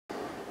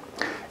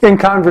In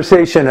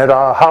conversation at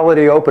a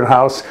holiday open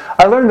house,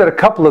 I learned that a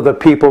couple of the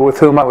people with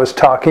whom I was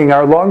talking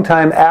are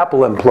longtime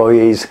Apple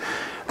employees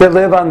that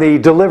live on the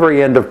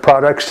delivery end of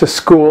products to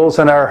schools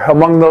and are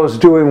among those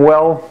doing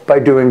well by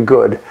doing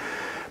good.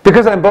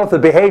 Because I'm both a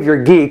behavior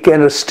geek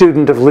and a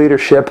student of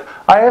leadership,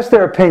 I asked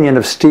their opinion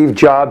of Steve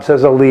Jobs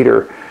as a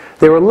leader.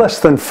 They were less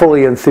than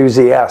fully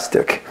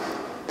enthusiastic.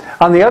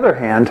 On the other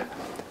hand,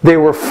 they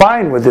were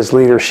fine with his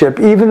leadership,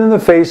 even in the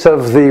face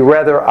of the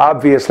rather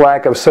obvious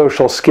lack of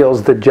social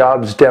skills that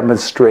Jobs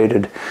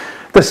demonstrated.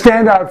 The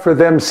standout for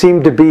them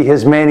seemed to be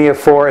his mania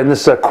for, and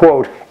this is a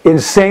quote,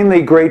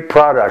 insanely great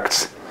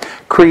products,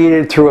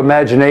 created through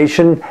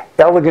imagination,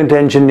 elegant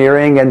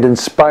engineering, and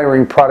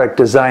inspiring product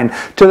design,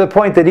 to the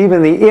point that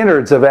even the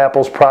innards of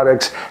Apple's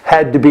products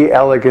had to be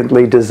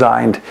elegantly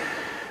designed.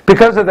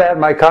 Because of that,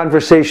 my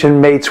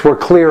conversation mates were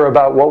clear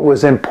about what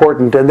was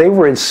important, and they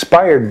were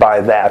inspired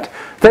by that.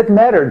 That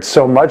mattered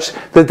so much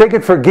that they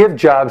could forgive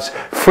Jobs'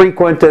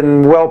 frequent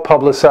and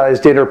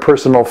well-publicized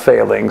interpersonal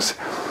failings.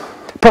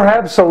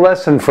 Perhaps a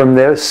lesson from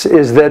this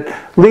is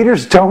that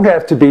leaders don't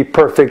have to be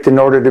perfect in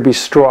order to be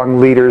strong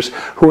leaders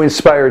who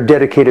inspire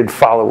dedicated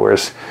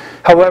followers.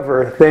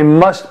 However, they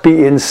must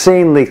be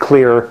insanely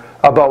clear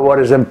about what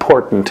is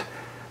important.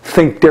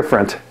 Think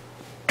different.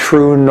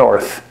 True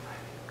north.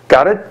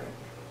 Got it?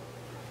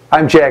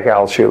 I'm Jack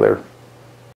Altshuler.